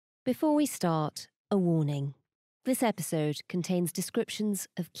Before we start, a warning. This episode contains descriptions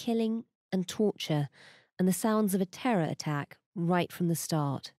of killing and torture and the sounds of a terror attack right from the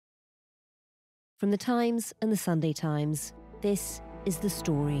start. From the Times and the Sunday Times, this is The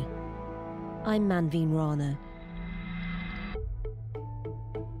Story. I'm Manveen Rana.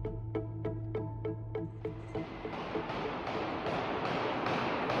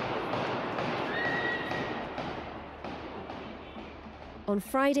 On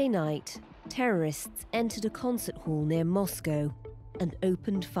Friday night, terrorists entered a concert hall near Moscow and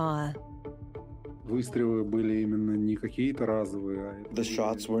opened fire. The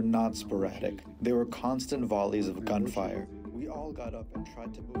shots were not sporadic. They were constant volleys of gunfire. We all got up and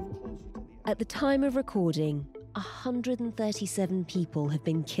tried to move closer to the... At the time of recording, 137 people have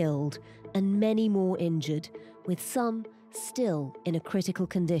been killed and many more injured, with some still in a critical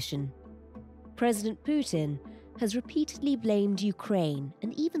condition. President Putin has repeatedly blamed Ukraine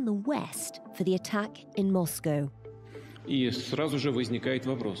and even the West for the attack in Moscow. The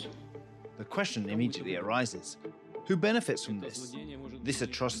question immediately arises: who benefits from this? This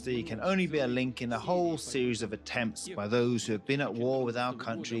atrocity can only be a link in a whole series of attempts by those who have been at war with our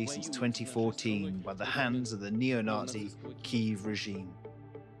country since 2014 by the hands of the neo-Nazi Kyiv regime.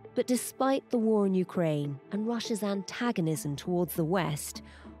 But despite the war in Ukraine and Russia's antagonism towards the West,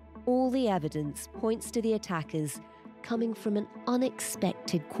 all the evidence points to the attackers coming from an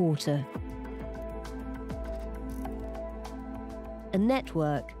unexpected quarter. A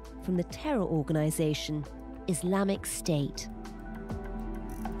network from the terror organization Islamic State.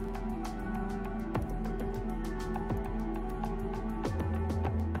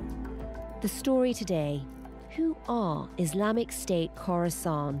 The story today: who are Islamic State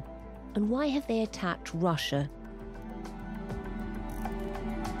Khorasan, and why have they attacked Russia?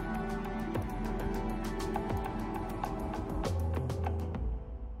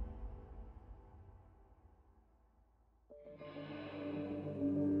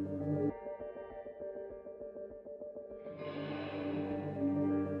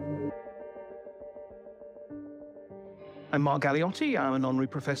 I'm Mark Galeotti. I'm an honorary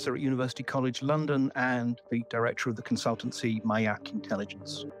professor at University College London and the director of the consultancy Mayak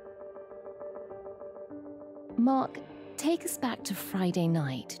Intelligence. Mark, take us back to Friday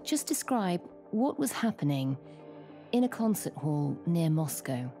night. Just describe what was happening in a concert hall near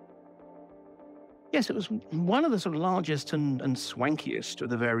Moscow. Yes, it was one of the sort of largest and swankiest of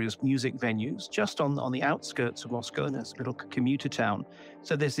the various music venues, just on the outskirts of Moscow, in this little commuter town.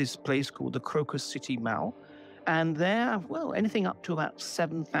 So there's this place called the Crocus City Mall. And there, well, anything up to about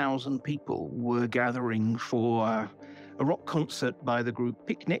 7,000 people were gathering for a rock concert by the group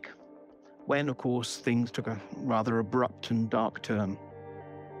Picnic, when, of course, things took a rather abrupt and dark turn.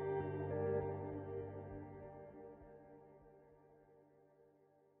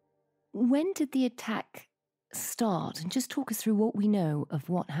 When did the attack start? And just talk us through what we know of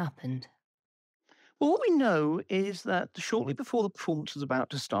what happened. Well, what we know is that shortly before the performance was about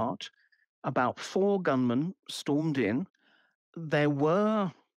to start, about 4 gunmen stormed in. There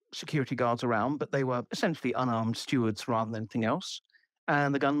were security guards around, but they were essentially unarmed stewards rather than anything else.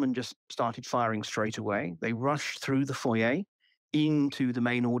 And the gunmen just started firing straight away. They rushed through the foyer into the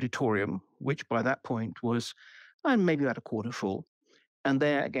main auditorium, which by that point was maybe about a quarter full. And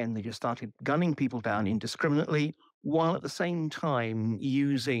there, again, they just started gunning people down indiscriminately, while at the same time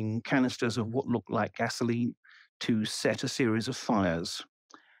using canisters of what looked like gasoline to set a series of fires.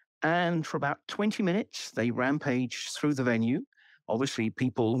 And for about 20 minutes, they rampaged through the venue. Obviously,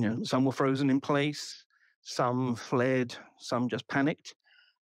 people, some were frozen in place, some fled, some just panicked.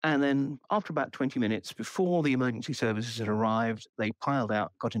 And then after about 20 minutes, before the emergency services had arrived, they piled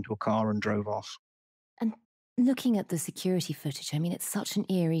out, got into a car and drove off. And looking at the security footage, it's such an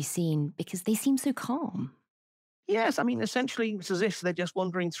eerie scene because they seem so calm. Yes, essentially it's as if they're just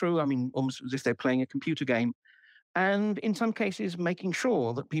wandering through, almost as if they're playing a computer game. And in some cases, making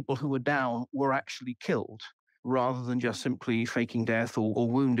sure that people who were down were actually killed, rather than just simply faking death or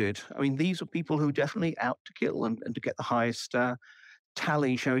wounded. These are people who are definitely out to kill and to get the highest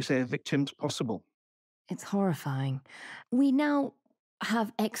tally, shall we say, of victims possible. It's horrifying. We now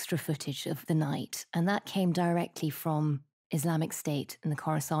have extra footage of the night, and that came directly from Islamic State and the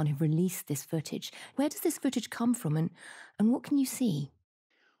Khorasan who released this footage. Where does this footage come from, and what can you see?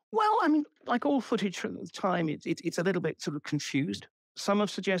 Well, like all footage from the time, it's a little bit sort of confused. Some have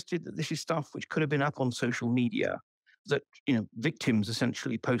suggested that this is stuff which could have been up on social media, that, victims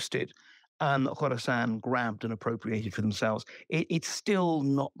essentially posted, and Khorasan grabbed and appropriated for themselves. It's still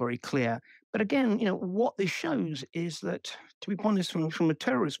not very clear. But again, what this shows is that, to be honest, from a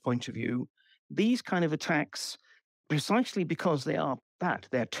terrorist point of view, these kind of attacks precisely because they are that,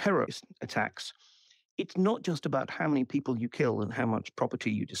 they're terrorist attacks. It's not just about how many people you kill and how much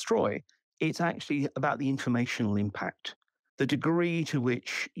property you destroy. It's actually about the informational impact, the degree to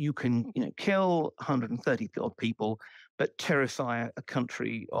which you can, kill 130 odd people, but terrify a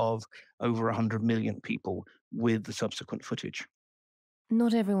country of over 100 million people with the subsequent footage.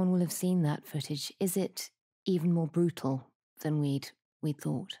 Not everyone will have seen that footage. Is it even more brutal than we'd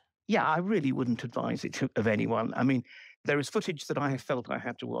thought? Yeah, I really wouldn't advise it of anyone. I mean, there is footage that I have felt I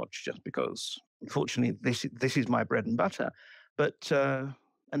had to watch just because, unfortunately, this is my bread and butter. But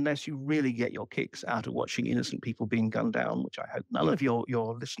unless you really get your kicks out of watching innocent people being gunned down, which I hope none of your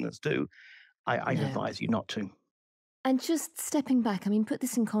listeners do, I'd No. advise you not to. And just stepping back, I mean, put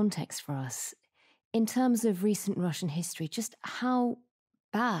this in context for us. In terms of recent Russian history, just how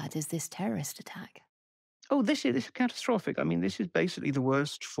bad is this terrorist attack? Oh, this is catastrophic. I mean, this is basically the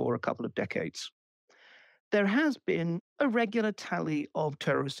worst for a couple of decades. There has been a regular tally of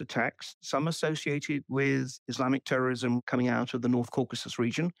terrorist attacks, some associated with Islamic terrorism coming out of the North Caucasus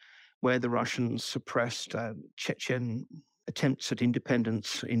region, where the Russians suppressed Chechen attempts at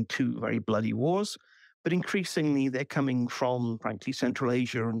independence in two very bloody wars. But increasingly, they're coming from, frankly, Central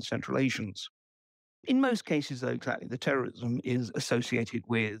Asia and Central Asians. In most cases, though, exactly, the terrorism is associated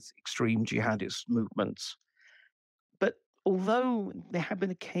with extreme jihadist movements. But although there have been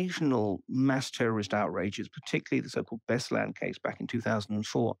occasional mass terrorist outrages, particularly the so-called Beslan case back in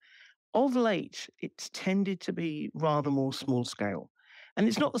 2004, of late, it's tended to be rather more small scale. And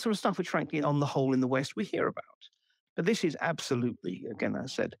it's not the sort of stuff which, frankly, on the whole in the West, we hear about. But this is absolutely, again,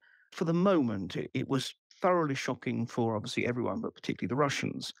 as I said, for the moment, it was thoroughly shocking for obviously everyone, but particularly the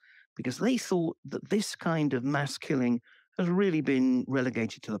Russians, because they thought that this kind of mass killing has really been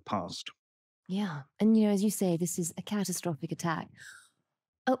relegated to the past. Yeah. And, as you say, this is a catastrophic attack.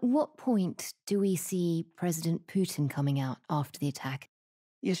 At what point do we see President Putin coming out after the attack?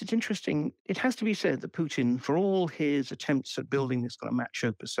 Yes, it's interesting. It has to be said that Putin, for all his attempts at building this kind of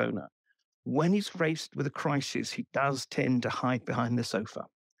macho persona, when he's faced with a crisis, he does tend to hide behind the sofa.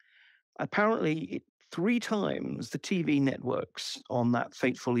 Apparently, 3 times the TV networks on that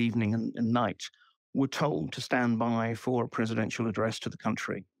fateful evening and night were told to stand by for a presidential address to the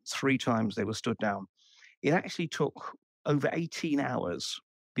country. 3 times they were stood down. It actually took over 18 hours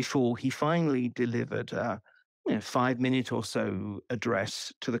before he finally delivered a 5-minute or so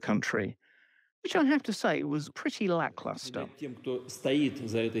address to the country, which I have to say was pretty lackluster. Тем, кто стоит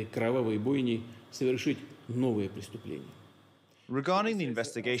за этой кровавой бойней, совершить новые преступления. Regarding the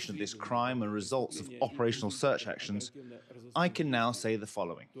investigation of this crime and results of operational search actions, I can now say the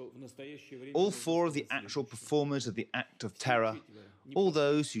following. All 4 of the actual performers of the act of terror, all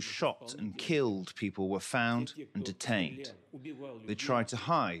those who shot and killed people, were found and detained. They tried to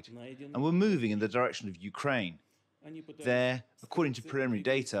hide and were moving in the direction of Ukraine. There, according to preliminary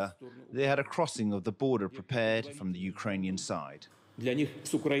data, they had a crossing of the border prepared from the Ukrainian side. Для них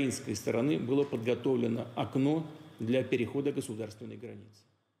с украинской стороны было подготовлено окно для перехода государственной границы.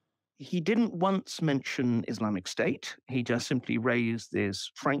 He didn't once mention Islamic State. He just simply raised this,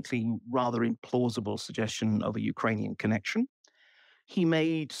 frankly, rather implausible suggestion of a Ukrainian connection. He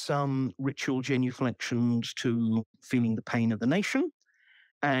made some ritual genuflections to feeling the pain of the nation.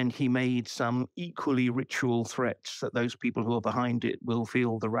 And he made some equally ritual threats that those people who are behind it will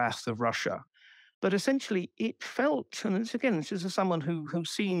feel the wrath of Russia. But essentially, it felt, and again, this is someone who's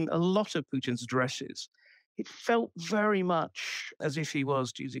seen a lot of Putin's addresses, it felt very much as if he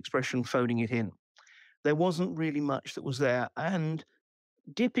was, to use the expression, phoning it in. There wasn't really much that was there. And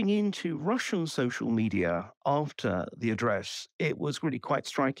dipping into Russian social media after the address, it was really quite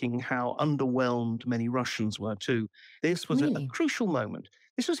striking how underwhelmed many Russians were too. This was a crucial moment.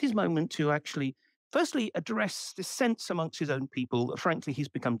 This was his moment to actually, firstly, address this sense amongst his own people that, frankly, he's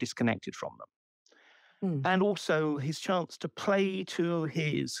become disconnected from them. And also his chance to play to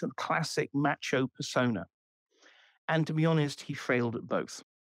his classic macho persona. And to be honest, he failed at both.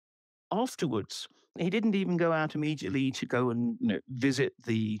 Afterwards, he didn't even go out immediately to go and visit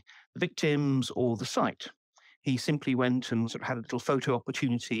the victims or the site. He simply went and sort of had a little photo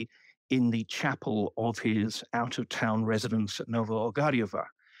opportunity in the chapel of his out-of-town residence at Novogaryovo.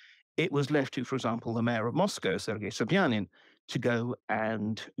 It was left to, for example, the mayor of Moscow, Sergei Sobyanin, to go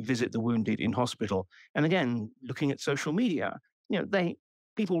and visit the wounded in hospital. And again, looking at social media,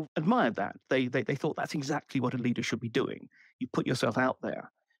 people admired that. They thought that's exactly what a leader should be doing. You put yourself out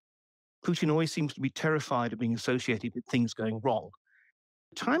there. Putin always seems to be terrified of being associated with things going wrong.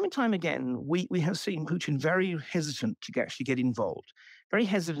 Time and time again, we have seen Putin very hesitant to actually get involved, very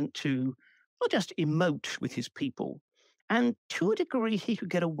hesitant to not just emote with his people, And to a degree, he could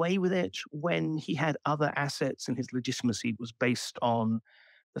get away with it when he had other assets and his legitimacy was based on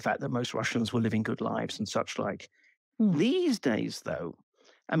the fact that most Russians were living good lives and such like. These days, though,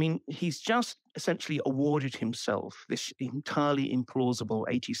 I mean, he's just essentially awarded himself this entirely implausible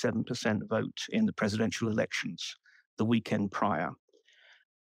 87% vote in the presidential elections the weekend prior.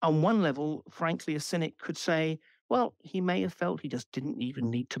 On one level, frankly, a cynic could say, well, he may have felt he just didn't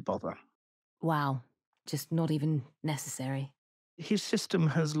even need to bother. Wow, just not even necessary. His system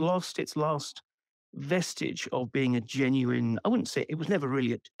has lost its last vestige of being a genuine, I wouldn't say it was never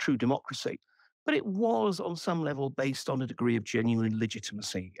really a true democracy, but it was on some level based on a degree of genuine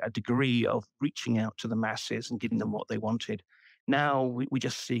legitimacy, a degree of reaching out to the masses and giving them what they wanted. Now we're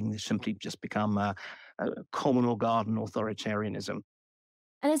just seeing this simply just become a communal garden authoritarianism.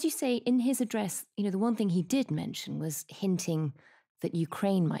 And as you say, in his address, the one thing he did mention was hinting that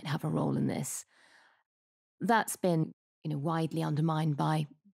Ukraine might have a role in this. That's been, widely undermined by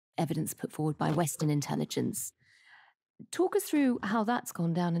evidence put forward by Western intelligence. Talk us through how that's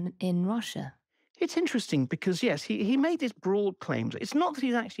gone down in Russia. It's interesting because, yes, he made this broad claim. It's not that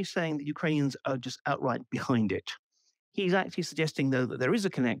he's actually saying that Ukrainians are just outright behind it. He's actually suggesting, though, that there is a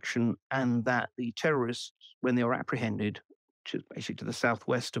connection and that the terrorists, when they were apprehended, basically to the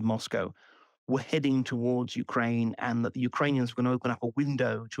southwest of Moscow, were heading towards Ukraine and that the Ukrainians were going to open up a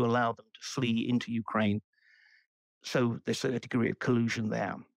window to allow them to flee into Ukraine. So there's a degree of collusion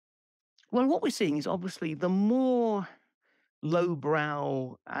there. Well, what we're seeing is obviously the more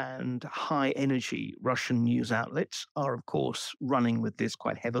lowbrow and high energy Russian news outlets are, of course, running with this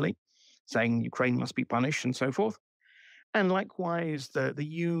quite heavily, saying Ukraine must be punished and so forth. And likewise, the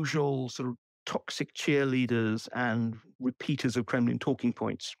usual sort of toxic cheerleaders and repeaters of Kremlin talking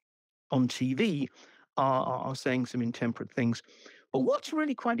points on TV are saying some intemperate things. But what's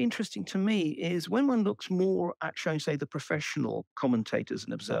really quite interesting to me is when one looks more at, shall we say, the professional commentators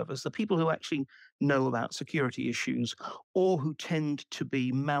and observers, the people who actually know about security issues or who tend to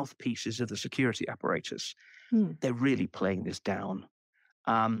be mouthpieces of the security apparatus, they're really playing this down.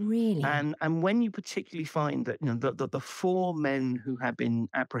 Really? And when you particularly find that the four men who have been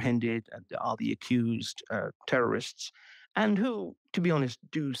apprehended are the accused terrorists, and who, to be honest,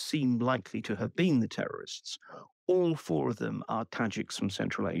 do seem likely to have been the terrorists, all four of them are Tajiks from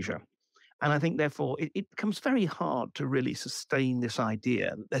Central Asia. And I think, therefore, it becomes very hard to really sustain this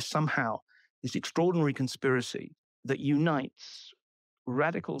idea that there's somehow this extraordinary conspiracy that unites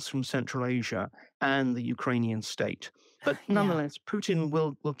radicals from Central Asia and the Ukrainian state. But nonetheless, Putin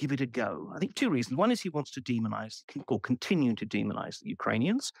will give it a go. I think two reasons. One is he wants to demonize or continue to demonize the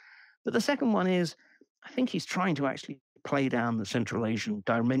Ukrainians. But the second one is I think he's trying to actually play down the Central Asian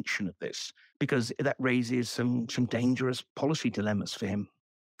dimension of this because that raises some dangerous policy dilemmas for him.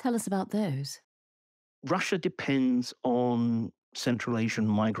 Tell us about those. Russia depends on Central Asian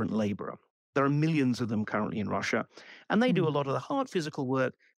migrant labor. There are millions of them currently in Russia, and they do a lot of the hard physical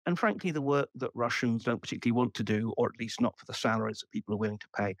work, and frankly, the work that Russians don't particularly want to do, or at least not for the salaries that people are willing to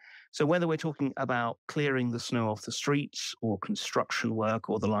pay. So whether we're talking about clearing the snow off the streets or construction work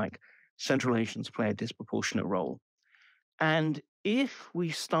or the like, Central Asians play a disproportionate role. And if we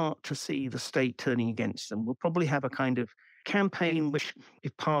start to see the state turning against them, we'll probably have a kind of campaign which,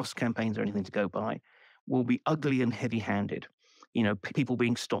 if past campaigns are anything to go by, will be ugly and heavy-handed. People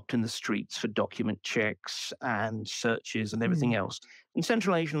being stopped in the streets for document checks and searches and everything else. And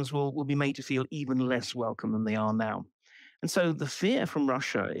Central Asians will be made to feel even less welcome than they are now. And so the fear from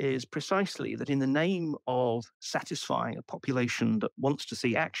Russia is precisely that in the name of satisfying a population that wants to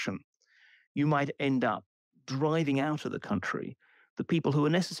see action, you might end up driving out of the country the people who are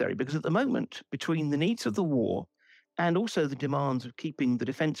necessary. Because at the moment, between the needs of the war and also the demands of keeping the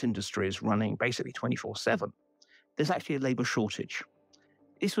defense industries running basically 24/7, there's actually a labor shortage.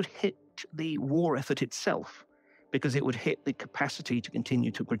 This would hit the war effort itself because it would hit the capacity to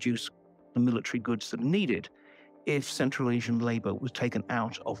continue to produce the military goods that are needed if Central Asian labor was taken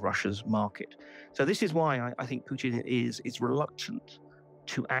out of Russia's market. So this is why I think Putin is reluctant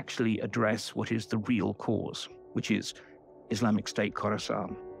to actually address what is the real cause, which is Islamic State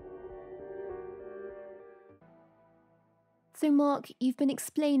Khorasan. So, Mark, you've been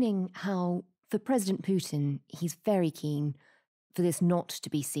explaining how for President Putin, he's very keen for this not to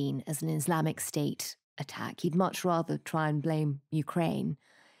be seen as an Islamic State attack. He'd much rather try and blame Ukraine.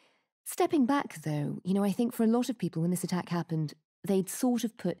 Stepping back, though, I think for a lot of people when this attack happened, they'd sort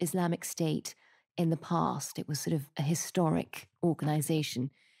of put Islamic State in the past. It was sort of a historic organization.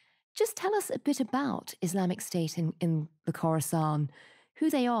 Just tell us a bit about Islamic State in the Khorasan, who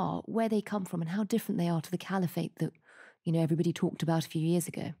they are, where they come from, and how different they are to the Caliphate that, everybody talked about a few years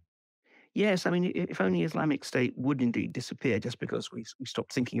ago. Yes, I mean, if only Islamic State would indeed disappear just because we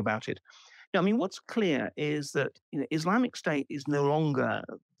stopped thinking about it. Now, I mean, what's clear is that Islamic State is no longer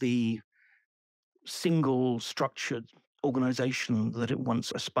the single structured organization that it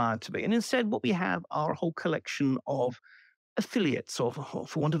once aspired to be. And instead, what we have are a whole collection of affiliates, or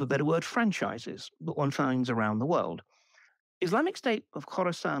for want of a better word, franchises that one finds around the world. Islamic State of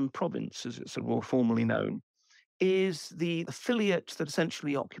Khorasan province, as it's more formally known, is the affiliate that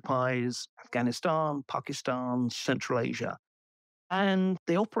essentially occupies Afghanistan, Pakistan, Central Asia. And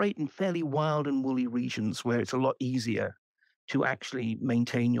they operate in fairly wild and woolly regions where it's a lot easier to actually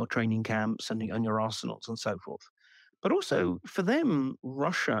maintain your training camps and your arsenals and so forth. But also, for them,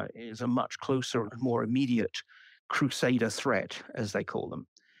 Russia is a much closer and more immediate crusader threat, as they call them.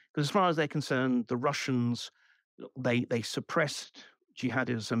 Because as far as they're concerned, the Russians, they suppressed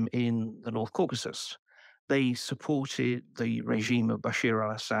jihadism in the North Caucasus. They supported the regime of Bashar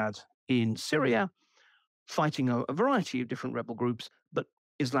al-Assad in Syria, fighting a variety of different rebel groups, but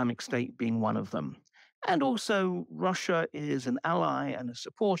Islamic State being one of them. And also, Russia is an ally and a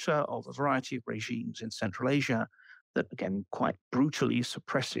supporter of a variety of regimes in Central Asia that, again, quite brutally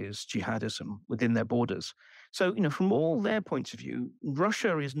suppresses jihadism within their borders. So, from all their points of view,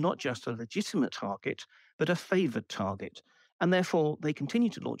 Russia is not just a legitimate target, but a favored target. And therefore, they continue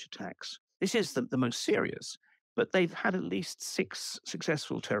to launch attacks. This is the most serious, but they've had at least 6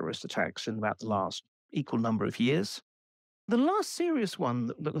 successful terrorist attacks in about the last equal number of years. The last serious one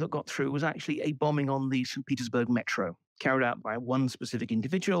that got through was actually a bombing on the St. Petersburg metro, carried out by one specific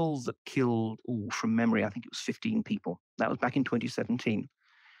individual that killed, from memory, I think it was 15 people. That was back in 2017.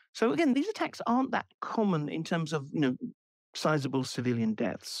 So again, these attacks aren't that common in terms of, sizable civilian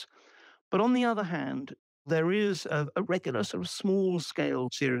deaths. But on the other hand, there is a regular sort of small-scale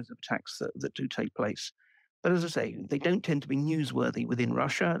series of attacks that do take place. But as I say, they don't tend to be newsworthy within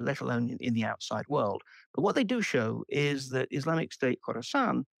Russia, let alone in the outside world. But what they do show is that Islamic State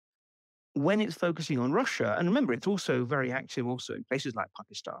Khorasan, when it's focusing on Russia, and remember, it's also very active also in places like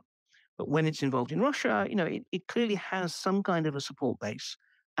Pakistan, but when it's involved in Russia, it clearly has some kind of a support base,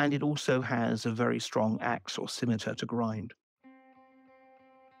 and it also has a very strong axe or scimitar to grind.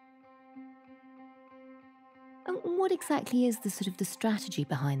 And what exactly is the strategy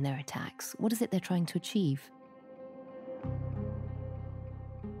behind their attacks? What is it they're trying to achieve?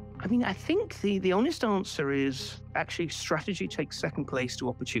 I mean, I think the honest answer is actually strategy takes second place to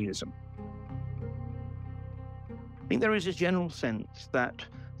opportunism. I think there is a general sense that,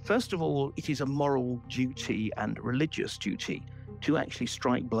 first of all, it is a moral duty and religious duty to actually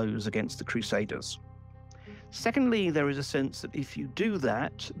strike blows against the Crusaders. Secondly, there is a sense that if you do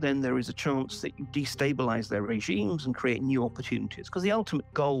that, then there is a chance that you destabilize their regimes and create new opportunities, because the ultimate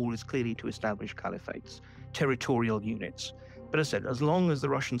goal is clearly to establish caliphates, territorial units. But as I said, as long as the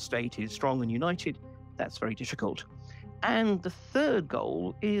Russian state is strong and united, that's very difficult. And the third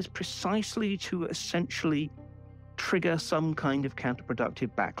goal is precisely to essentially trigger some kind of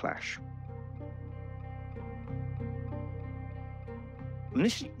counterproductive backlash. And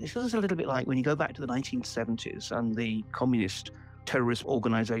this is a little bit like when you go back to the 1970s and the communist terrorist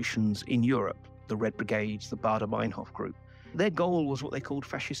organizations in Europe, the Red Brigades, the Baader-Meinhof group. Their goal was what they called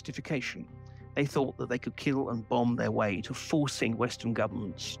fascistification. They thought that they could kill and bomb their way to forcing Western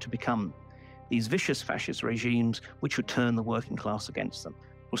governments to become these vicious fascist regimes which would turn the working class against them.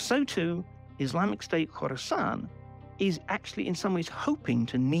 Well, so too, Islamic State Khorasan is actually in some ways hoping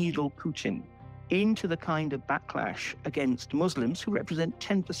to needle Putin into the kind of backlash against Muslims, who represent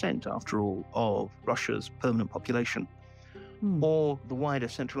 10%, after all, of Russia's permanent population, or the wider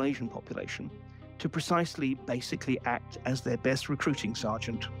Central Asian population, to precisely basically act as their best recruiting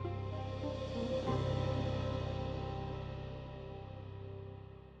sergeant.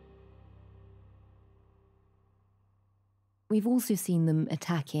 We've also seen them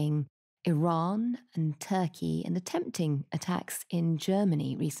attacking Iran and Turkey and attempting attacks in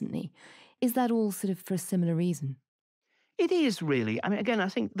Germany recently. Is that all for a similar reason? It is really. I mean, again, I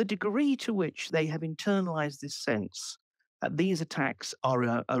think the degree to which they have internalized this sense that these attacks are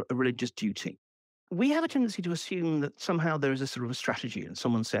a religious duty. We have a tendency to assume that somehow there is a sort of a strategy, and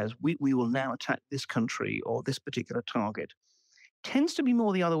someone says, we will now attack this country or this particular target. Tends to be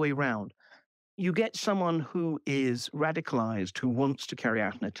more the other way around. You get someone who is radicalized, who wants to carry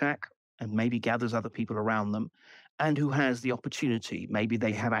out an attack and maybe gathers other people around them, and who has the opportunity, maybe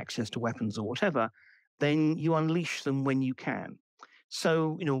they have access to weapons or whatever, then you unleash them when you can.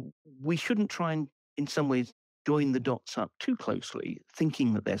 So, we shouldn't try and, in some ways, join the dots up too closely,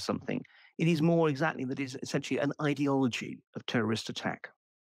 thinking that there's something. It is more exactly that it is essentially an ideology of terrorist attack.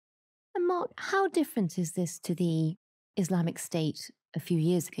 And Mark, how different is this to the Islamic State a few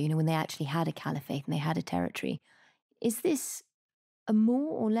years ago, when they actually had a caliphate and they had a territory. Is this a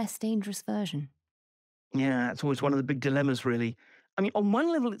more or less dangerous version? Yeah, it's always one of the big dilemmas, really. I mean, on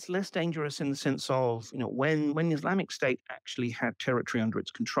one level, it's less dangerous in the sense of, when the Islamic State actually had territory under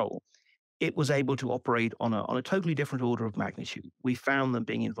its control, it was able to operate on a totally different order of magnitude. We found them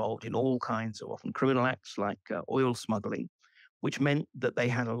being involved in all kinds of often criminal acts like oil smuggling, which meant that they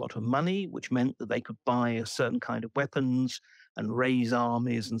had a lot of money, which meant that they could buy a certain kind of weapons and raise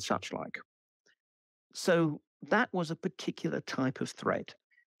armies and such like. So that was a particular type of threat.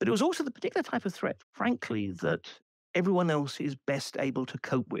 But it was also the particular type of threat, frankly, that everyone else is best able to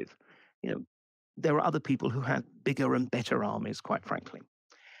cope with. You know, there are other people who had bigger and better armies, quite frankly.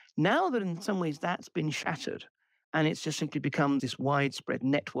 Now that in some ways that's been shattered, and it's just simply become this widespread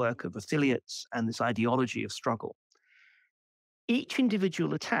network of affiliates and this ideology of struggle, each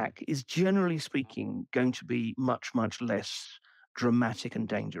individual attack is generally speaking going to be much, much less dramatic and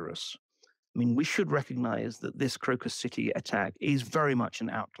dangerous. I mean, we should recognize that this Crocus City attack is very much an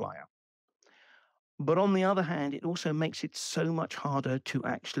outlier. But on the other hand, it also makes it so much harder to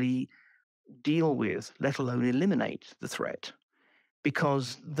actually deal with, let alone eliminate the threat,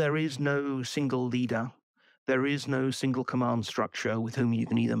 because there is no single leader, there is no single command structure with whom you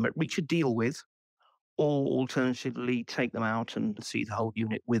can either reach a deal with or alternatively take them out and see the whole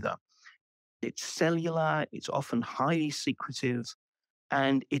unit wither. It's cellular, it's often highly secretive,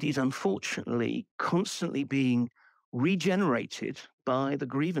 and it is unfortunately constantly being regenerated by the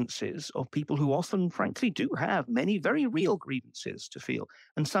grievances of people who often, frankly, do have many very real grievances to feel,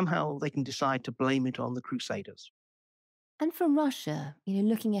 and somehow they can decide to blame it on the Crusaders. And for Russia,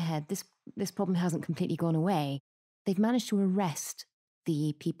 looking ahead, this problem hasn't completely gone away. They've managed to arrest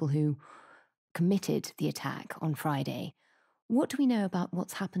the people who committed the attack on Friday. What do we know about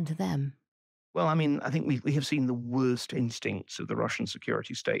what's happened to them? Well, I mean, I think we have seen the worst instincts of the Russian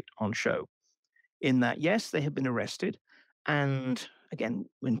security state on show, in that, yes, they have been arrested. And again,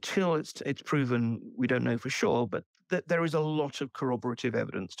 until it's proven, we don't know for sure, but there is a lot of corroborative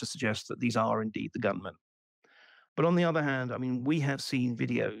evidence to suggest that these are indeed the gunmen. But on the other hand, I mean, we have seen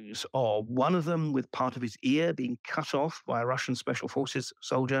videos of one of them with part of his ear being cut off by a Russian special forces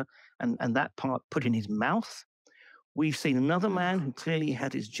soldier and that part put in his mouth. We've seen another man who clearly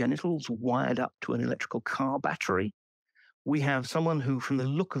had his genitals wired up to an electrical car battery. We have someone who, from the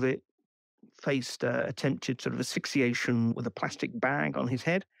look of it, faced attempted sort of asphyxiation with a plastic bag on his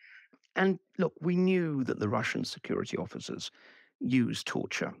head. And look, we knew that the Russian security officers used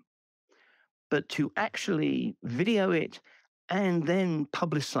torture. But to actually video it and then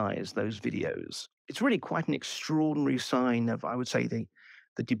publicize those videos, it's really quite an extraordinary sign of, I would say,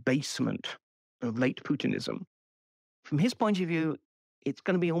 the debasement of late Putinism. From his point of view, it's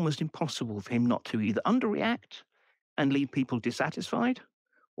going to be almost impossible for him not to either underreact and leave people dissatisfied,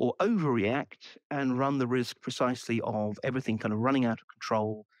 or overreact and run the risk precisely of everything kind of running out of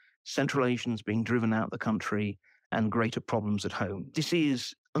control, Central Asians being driven out of the country, and greater problems at home. This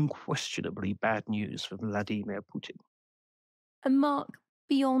is unquestionably bad news for Vladimir Putin. And Mark,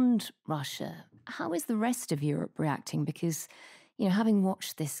 beyond Russia, how is the rest of Europe reacting? Because, having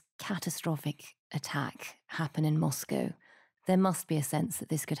watched this catastrophic attack happen in Moscow, there must be a sense that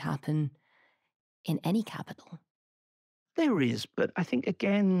this could happen in any capital. There is, but I think,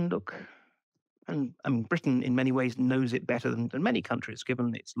 again, look, and Britain in many ways knows it better than many countries,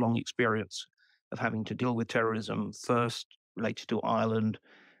 given its long experience of having to deal with terrorism, first related to Ireland,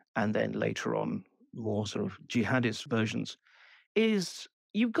 and then later on more sort of jihadist versions, is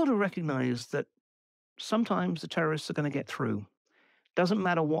you've got to recognize that sometimes the terrorists are going to get through. Doesn't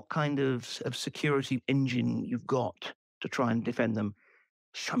matter what kind of security engine you've got to try and defend them,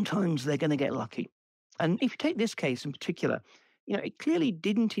 sometimes they're going to get lucky. And if you take this case in particular, it clearly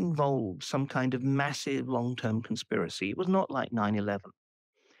didn't involve some kind of massive long-term conspiracy. It was not like 9/11.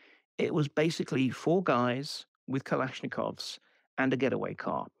 It was basically 4 guys with Kalashnikovs and a getaway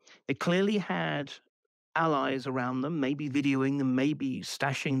car. They clearly had allies around them, maybe videoing them, maybe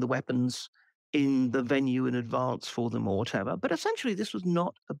stashing the weapons in the venue in advance for them or whatever. But essentially, this was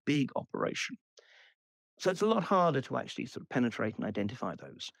not a big operation. So it's a lot harder to actually sort of penetrate and identify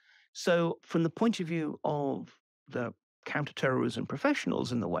those. So from the point of view of the counterterrorism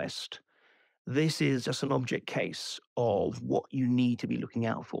professionals in the West, this is just an object case of what you need to be looking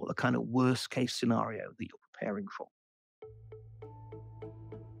out for, the kind of worst case scenario that you're preparing for.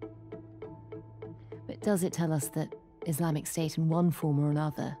 But does it tell us that Islamic State in one form or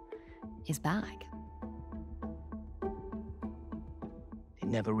another is back? It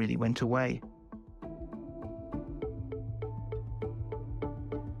never really went away.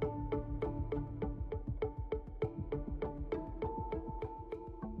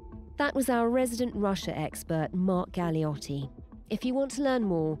 That was our resident Russia expert, Mark Galeotti. If you want to learn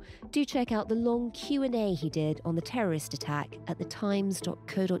more, do check out the long Q&A he did on the terrorist attack at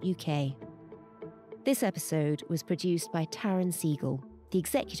thetimes.co.uk. This episode was produced by Taryn Siegel. The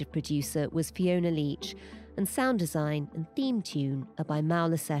executive producer was Fiona Leach, and sound design and theme tune are by Mau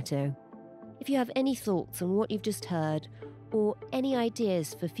Lassetto. If you have any thoughts on what you've just heard, or any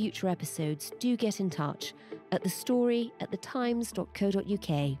ideas for future episodes, do get in touch at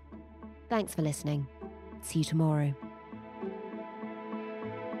thestory@thetimes.co.uk. Thanks for listening. See you tomorrow.